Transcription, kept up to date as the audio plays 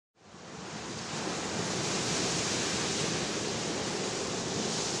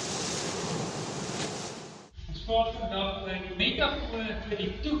praat vandag oor die metafoor vir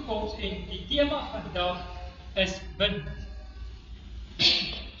die toekoms en die tema vandag is wind. Ons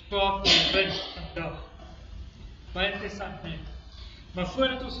praat oor wind vandag. Baie interessant net. Maar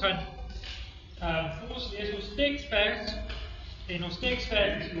voordat ons gaan, vir ons lees ons teksvers, en ons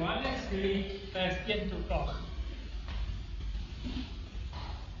teksvers is Johannes 3, vers 1 tot 8.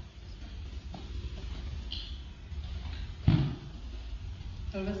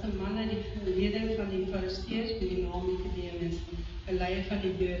 Daar was 'n man uit die geleding van die Fariseërs met die naam Nikodemus, 'n leier van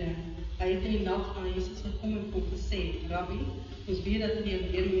die Jode. Hy het in die nag na Jesus gekom en hom gesê: Rabbi, ons weet dat U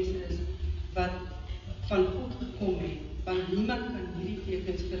 'n leermeester is wat van God gekom het, want niemand kan hierdie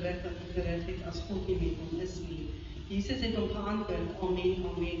tekens verrig wat U verrig het as God nie met hom is nie. Jesus het hom geantwoord: Amen,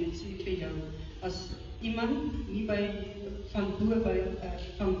 amen, ek sê vir jou, as iemand nie van bo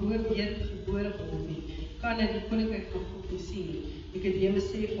weer gebore word nie, kan hy die koninkryk van God nie sien nie. Nikodemus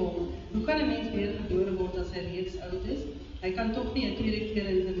sê vir hom: Hoe kan 'n mens weer gebore word as hy reeds oud is? Hy kan tog nie 'n tweede keer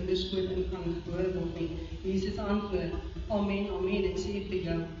in sy moederskoot ingaan gebore word nie. Jesus antwoord: Amen, amen, ek sê vir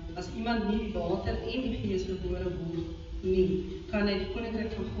jou, as iemand nie die water en die gees gebore word nie, kan hy die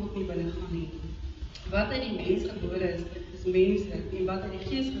koninkryk van God nie binnegaan nie. Wat uit die mens gebore is menslik, en wat uit die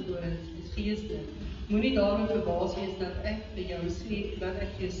gees gebore is geestelik. Moenie daarom verbaas wees dat ek vir jou sê wat ek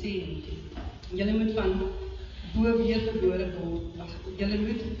vir jou sê nie. Julle moet van bo weer gebore word. Julle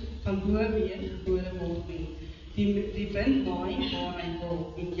moet van bo weer gebore word nie. Die wind waai waar hy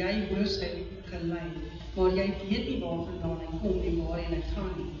wil, en jy hoor sy gelei, maar jy weet nie waarvandaan hy kom en waarheen hy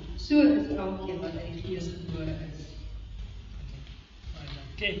gaan nie. So is elkeen wat uit die gees gebore is.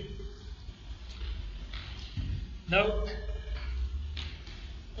 Okay. Nou,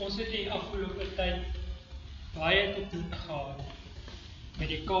 ons het die afgelope tyd baie te doen gehad met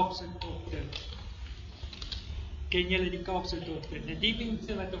die Kaapse dokter. Ken julle die Kaapse dokter? Nou die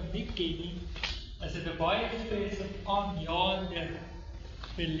mense wat hom nie ken nie, is dit 'n baie spesifieke aanjaende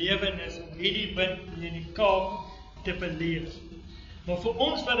belewenis om hierdie wind in die Kaap te beleef. Maar vir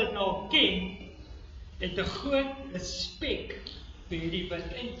ons wat dit nou ken, het 'n groot respek vir hierdie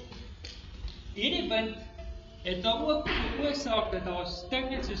wind. En hierdie wind het nou ook veroorsaak dat daar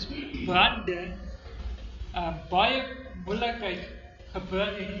dinge soos brande baie moeilikheid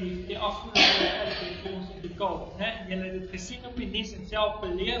gebeur in die afgelope jare vir ons in die Kaap. Julle het dit gesien op die nuus en self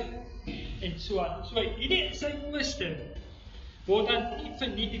beleef en so aan. So hierdie in sy ooste word dan nie vir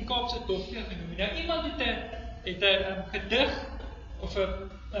nie die Kaapse dokter genoem. Nou iemand het 'n gedig of 'n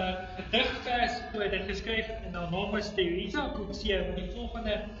gedigvers oor dit geskryf in Anonymous Theresa Coetzee wat die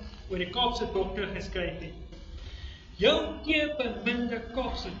volgende oor die Kaapse dokter geskryf het. Jou teebeminde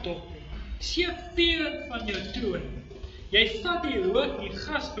Kaapse dokter, seevierend van jou troon, jy vat die rook, die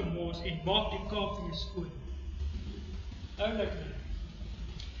gasgemors en maak die Kaap vir jou skoon. Oulik nie.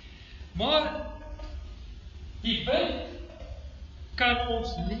 Maar die wind kan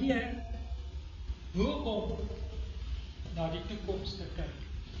ons leer hoe om na die toekoms te kyk.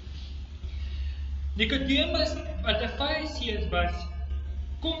 Nikodemus, wat 'n Fariseër was,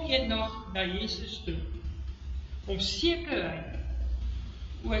 kom eendag na Jesus toe om sekerheid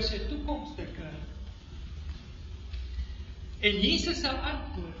oor sy toekoms te kry. En Jesus se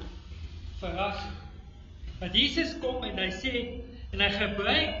antwoord verras. Want Jesus kom en hy sê, en hy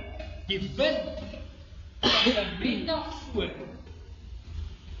gebruik die wind as 'n metafoor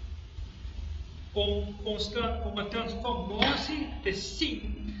om 'n transformasie te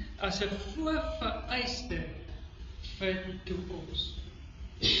sien as 'n voorvereiste vir die toekoms.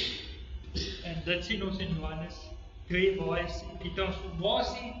 En dit sien ons in Johannes 3 waar hy die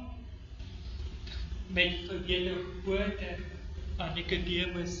transformasie met verbeterde woorde aan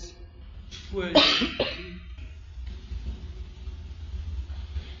Nikodemus voorsien.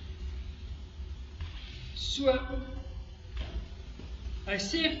 So, hy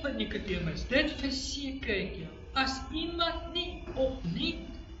sê vir Nikodemus, dit verseker ek jou, as iemand nie opnuut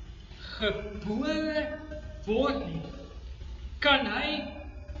gebore word nie, kan hy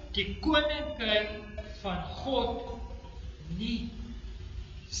die koninkryk van God nie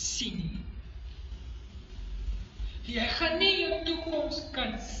sien. Jy gaan nie jou toekoms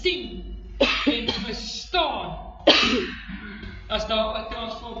kan sien en verstaan as daar 'n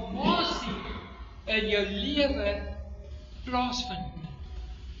transformasie in jou lewe plaasvind.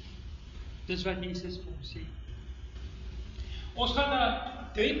 Dis wat Jesus vir ons sê. Ons gaan na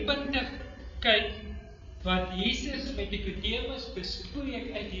 3 punte kyk wat Jesus met Nikodemus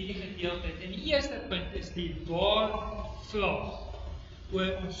bespreek uit hierdie gedeelte. En die eerste punt is die waar-vraag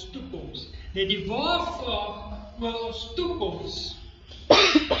oor ons toekoms. Net die waar-vraag oor ons toekoms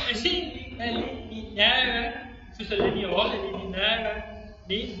is nie 'n lineêre, soos 'n lineale lineêre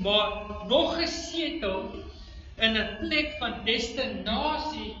nie, maar nog gesetel in 'n plek van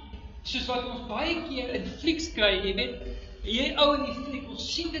destinasie, soos wat ons baie keer in flieks kry, jy weet, jy ou in die fliek,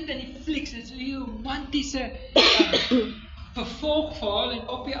 ons sien dit in die flieks, dit is 'n romantiese vervolgverhaal, en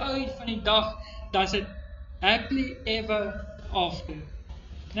op die einde van die dag, dan is dit happily ever after.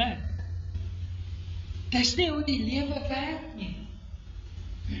 Nee. Dis nie hoe die lewe werk nie.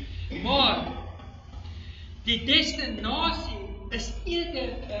 Maar die destinasie is eerder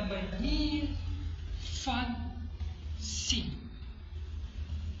 'n manier van sien.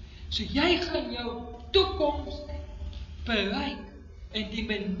 So jy gaan jou toekoms bereik in die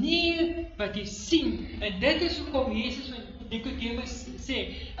manier wat jy sien. En dit is hoekom Jesus van Nikodemus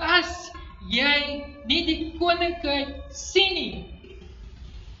sê, as jy nie die koninkryk sien nie,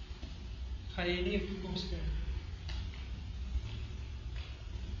 gaan jy nie 'n toekoms kry.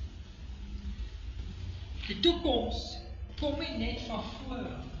 Die toekoms kom nie net van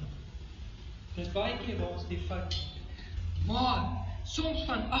voor. Dit is baie keer waar ons die fout maak. Maar soms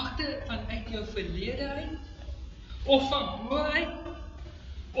van agter, vanuit jou verlede uit, of van bo uit,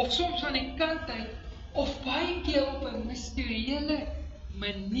 of soms van die kant uit, of baie keer op 'n mysterieuse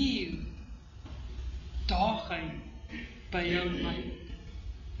manier, daag hy by jou en my.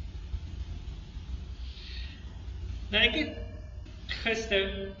 Nou ek het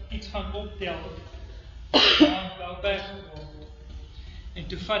gister iets gaan optel, en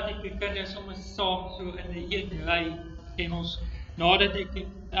toe vat ek die kinders sommer saam so in 'n eetry, en ons, nadat ek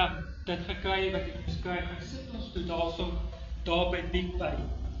dit gekry wat ek moes kry, gaan sit ons toe daar by Big Bay.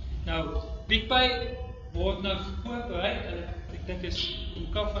 Nou, Big Bay word nou voorberei, ek dink is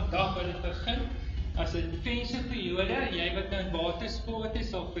ook vandag wat dit begin, as 'n vensterperiode, jy wat nou in watersport is,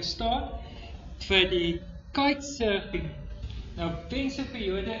 sal verstaan, vir die kitesurfing. Nou,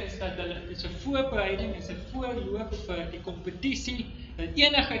 vensterperiode is dat hulle, is 'n voorbereiding, is 'n voorloop vir die kompetisie, dat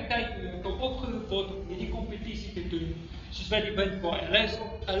enige tyd kan opgeroep word om hierdie kompetisie te doen, soos wat die wind waai.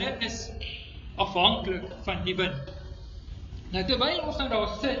 Hulle is afhanklik van die wind. Nou, terwyl ons nou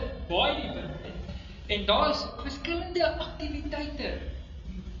daar sit, waai die wind, en daar is verskillende aktiwiteite.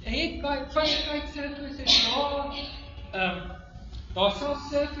 Van die kitesurfers is daar sal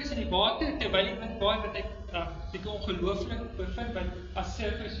surfers in die water, terwyl die wind waai, wat ek ongelooflik bevind, want as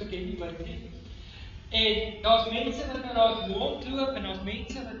surfers ook nie wind nie. En daar's mense wat nou daar rondloop, en daar's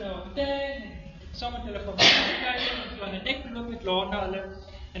mense wat daar ten, en saam met hulle familie kry, en ek loop met Lana hulle,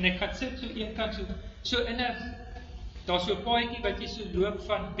 en ek gaan sit so een kant, so in 'n, daar's so 'n paadjie wat jy so loop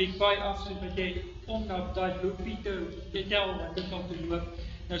van Big Bay af, so wat jy om na daai loopie jy tel wat dit om te loop.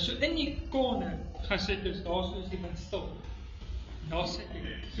 Nou so in die corner gaan sit, dus daar so is iemand stil. Daar sit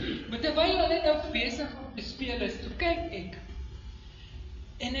ek. Maar terwyl hulle nou besig om te speel is, toe kyk ek,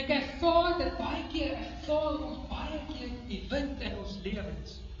 en ek ervaar dat baie keer die wind in ons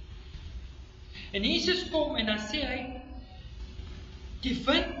lewens. En Jesus kom en dan sê hy, die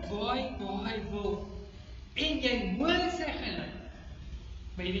wind waai waar hy wil, en jy hoor sy geluid,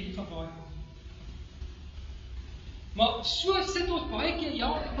 maar jy weet nie van waar hy kom. Maar so sit ons baie keer,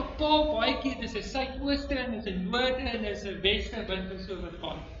 ja, ek bepaal baie keer, dis 'n suidooste, en dis 'n noorde, en dis 'n weste wind, en so wat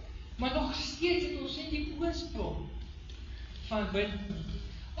vaai. Maar nog steeds het ons nie die oorsprong van wind.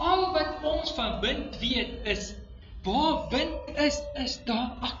 Al wat ons van wind weet is, waar wind is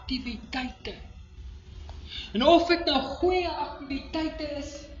daar aktiwiteite. En of dit nou goeie aktiwiteite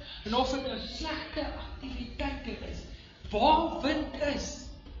is, en of dit nou slegte aktiwiteite is, waar wind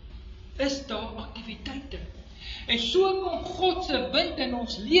is daar aktiwiteite. En so kom God se wind in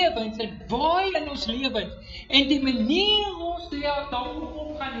ons lewens, en waai in ons lewens, en die manier ons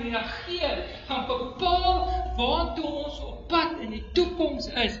daarop gaan reageer, gaan bepaal waartoe ons op pad in die toekoms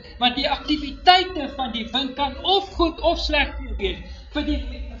is, want die aktiwiteite van die wind kan of goed of sleg wees. Vir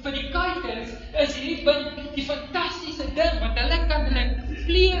die kiters is hierdie wind die fantastiese ding, want hulle kan hulle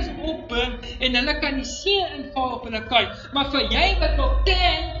vlees opbring, en hulle kan die see inval op hulle kite. Maar vir jy wat wil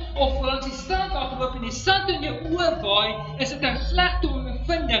tan, of langs die strand afloop en die sand in jou oë waai, is dit 'n slegte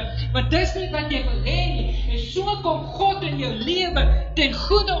ondervinding, want dis nie wat jy wil hê nie. En so kom God in jou lewe, ten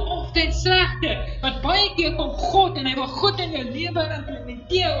goeie of ten slegte, want baie keer kom God en hy wil goed in jou lewe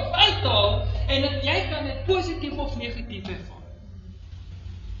implementeer of uithaal, en dat jy kan dit positief of negatief ervaar.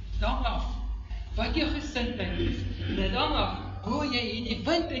 Dan af, wat jou gesindheid is, en dan af, hoe jy in die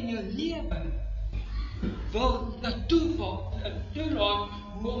wind in jou lewe wil toelaat,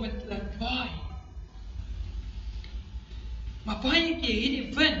 hoe om het laat waai. Maar baie keer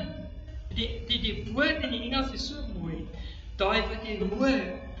hierdie wind, die woord in die Engels is so mooi, daai wat jy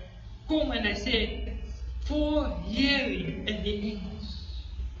hoor, kom en hy sê, for hearing in die Engels.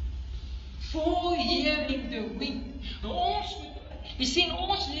 For hearing the wind. Nou jy sien,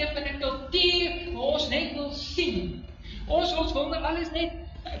 ons leef in 'n kultuur, waar ons net wil sien. Ons wil nou alles net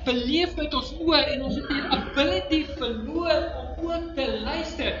beleef met ons oë en ons het die ability verloor om ook te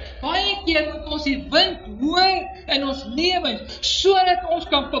luister. Baie keer moet ons die wind hoor in ons lewens, sodat ons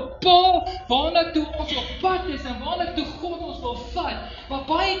kan bepaal waarna toe ons op pad is en waarna toe God ons wil vat. Maar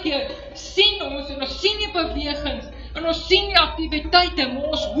baie keer sien ons en ons sien die bewegings en ons sien die aktiwiteite,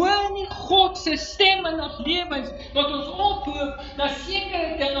 maar ons hoor nie God se stem in ons lewens, wat ons oproep na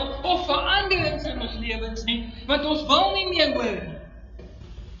sekere dinge of veranderings in ons lewens nie, want ons wil nie meer hoor nie.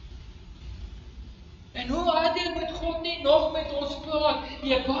 En hoe harder moet God nie nog met ons praat,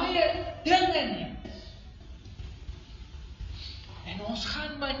 jy baie dinge nie. En ons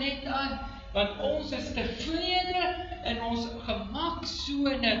gaan maar net aan, want ons is tevrede in ons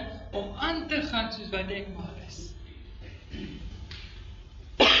gemaksone om aan te gaan soos wat ek maar is.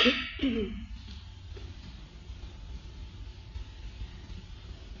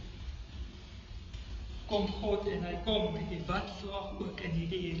 Kom God en hy kom met die wat-vraag ook in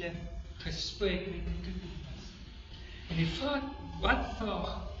hierdie hele gesprek met die toekoms. En die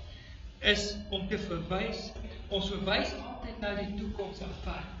wat-vraag is om te verwys, ons verwys altyd na die toekoms af.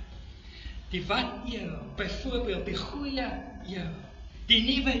 Die wat-era, byvoorbeeld die goeie era, die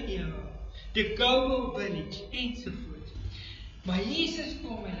nuwe era, die global village, ensovoort. Maar Jesus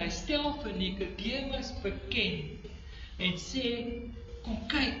kom en hy stel vir Nikodemus bekend en sê, kom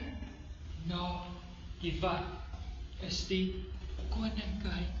kyk na die wat is die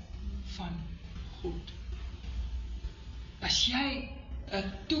koninkryk van God. As jy 'n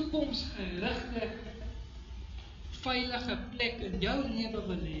toekomsgerigte, veilige plek in jou lewe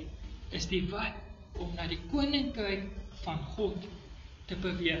wil hê, is die wat om na die koninkryk van God te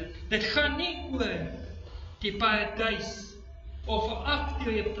beweeg. Dit gaan nie oor die paradys of 'n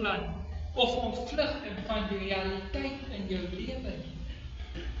aftreeplan of ontvlugting van die realiteit in jou lewe nie.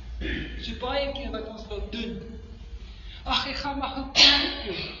 So baie keer wat ons wil doen, ag ek gaan maar gou kerk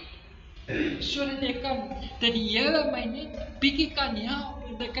toe, sodat ek kan, dat die Here my net bietjie kan help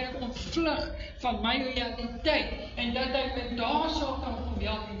en dat ek ontvlug van my realiteit en dat hy my daarso kan kom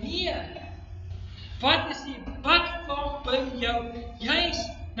help. Nee, wat is die wat bring jou juis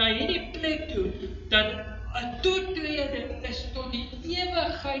na hierdie plek toe, dat 'n toetrede is tot die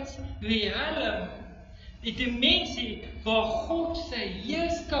ewigheidsrealm, die dimensie waar God sy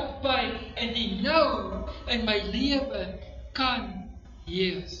heerskappy in die nou in my lewe kan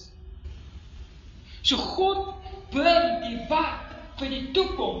heers. So God bring die wat vir die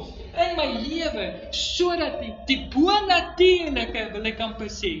toekoms in my lewe, sodat die bonatuurlike, wil ek amper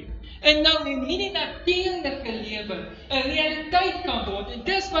sê, en nou in hierdie natuurlike lewe 'n realiteit kan word. En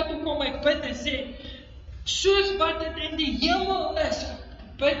dis wat hoekom ek bid en sê, soos wat dit in die hemel is,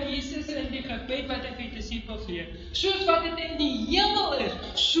 bid Jesus in die gebed wat ek vir die disippels leer, soos wat dit in die hemel is,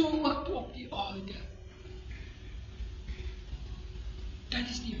 so ook op die aarde. Dit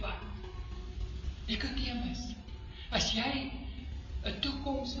is die wat. Nikodemus, as jy 'n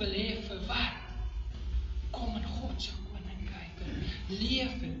toekoms wil hê vir wat, kom in God se koninkryk,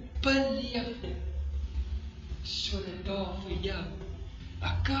 leef dit, beleef dit, sodat daar vir jou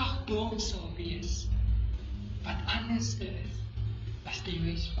 'n kragbron sal wees, wat anders is as die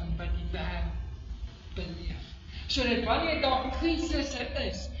res van wat die wêreld beleef. Sodat wanneer daar krisisse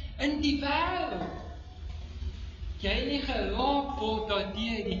is in die wêreld, jy nie geraak word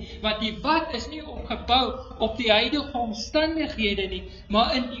daardeur nie, want die wat is nie opgebou op die huidige omstandighede nie,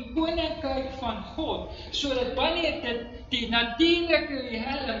 maar in die koninkryk van God, sodat wanneer dit die natuurlike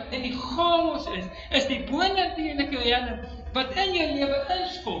realm in die chaos is die bonatuurlike realm wat in jou lewe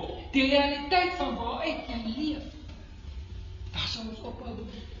inskop, die realiteit van waaruit jy leef. Daar sal ons ophou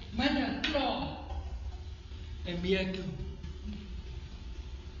minder klaar en meer doen.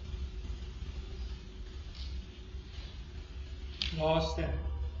 Laaste,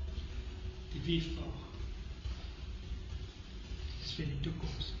 die wie-vraag. Dis vir die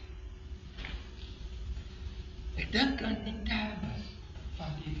toekoms. Ek dink aan die terme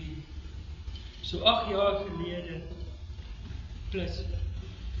van die wie. So 8 jaar gelede, plus,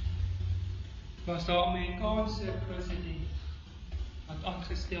 was daar 'n Amerikaanse president wat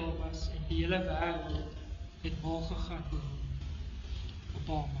aangestel was en die hele wêreld het mal gegaan oor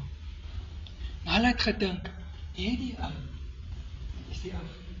Obama. Maar hulle het gedink, hierdie ou is die ou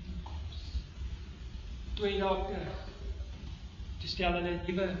vir die toekoms. 2 jaar terug, toe stel hulle 'n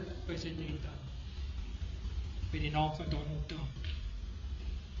nuwe president aan, met die naam van Donald Trump.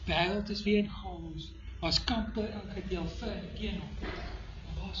 Wêreld is weer in chaos, was kampe ingedeel vir en teen hom.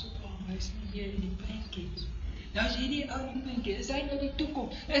 Maar waar is Obama? Hy is nie hier in die prentjies. Nou is hierdie ou die prentjie, is hy nou die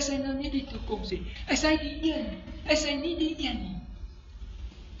toekoms? Is hy nou nie die toekoms nie? Is hy die een? Is hy nie die een nie?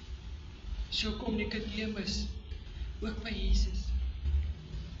 So kom Nikodemus ook by Jesus.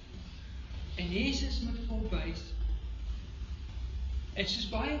 En Jesus moet voorwys. En soos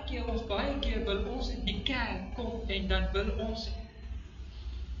baie keer wil ons in die kerk kom en dan wil ons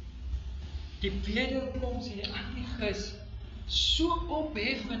die wederkoms en die Antichrist so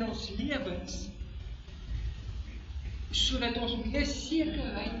ophef in ons lewens, sodat ons meer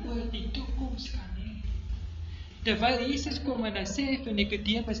sekerheid oor die toekoms kan hê. Terwyl Jesus kom en hy sê vir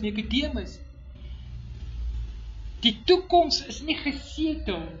Nikodemus, Nikodemus, die toekoms is nie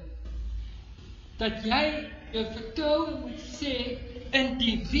gesetel dat jy jou vertroue moet sê in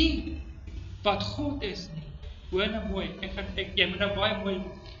die wie wat God is nie. Hoor nou mooi, jy moet nou baie mooi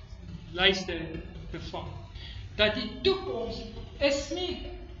luister en bevang. Dat die toekoms is nie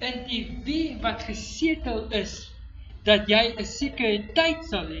in die wie wat gesetel is, dat jy 'n sekuriteit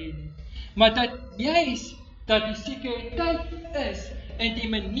sal hê nie, maar dat juis dat die sekuriteit is in die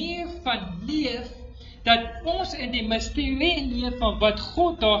manier van leef, dat ons in die misterie leef van wat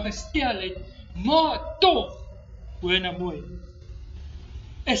God daar gestel het, maar tog, hoor nou mooi,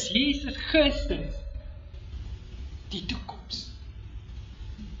 is Jesus Christus die toekoms.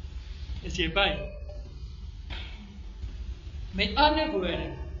 Is jy by? Met ander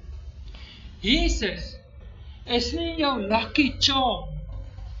woorde, Jesus is nie jou lucky charm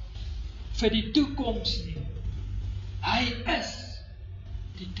vir die toekoms nie. Hy is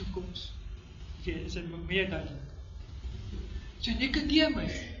die toekoms. Okay, is dit meer dan dit? So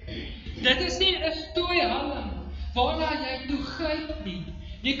Nikodemus, dit is nie 'n stoeihalm waarna jy toe gryp nie.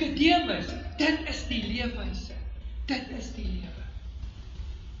 Nikodemus, dit is die leefwyse. Dit is die lewe.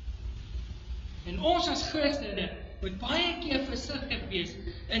 En ons as Christene moet baie keer versigtig wees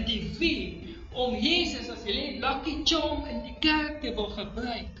in die wie om Jesus as die lucky charm in die kerk te wil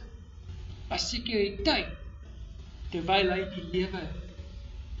gebruik as sekuriteit, terwyl hy die lewe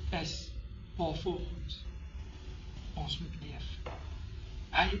is waarvoor ons moet leef.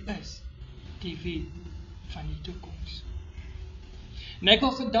 Hy is die wie van die toekoms. En ek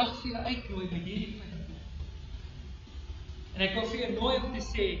wil vandag vir jou uitnooi met hierdie punt. En ek wil vir jou nooi om te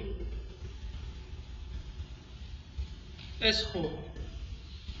sê, is God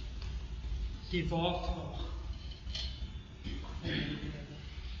die waarvraag?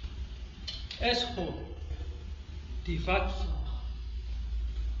 Is God die wat-vraag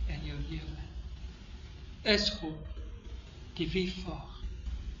in jou lewe? Is God die wie-vraag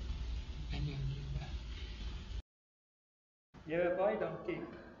in jou lewe? Here, baie dankie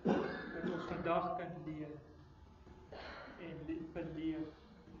dat ons vandag kan leer en beleef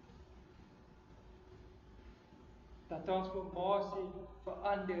dat transformasie,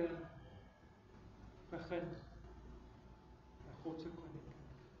 verandering begin by God se koninkryk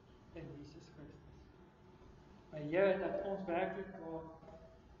in Jesus Christus. Maar Here, dat ons werklik ons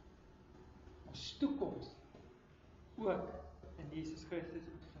toekoms ook in Jesus Christus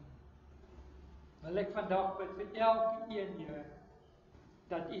moet vind. Wil ek vandag bid vir elke een, Here,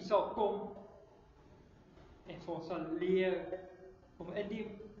 dat U sal kom en vir ons sal leer om in die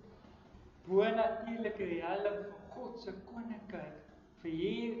bonatuurlike riem van God se koninkryk vir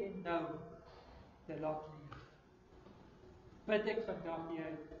hier en nou te laat leef. Bid ek vandag,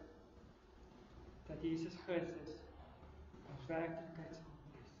 Here, dat Jesus Christus ons werklikheid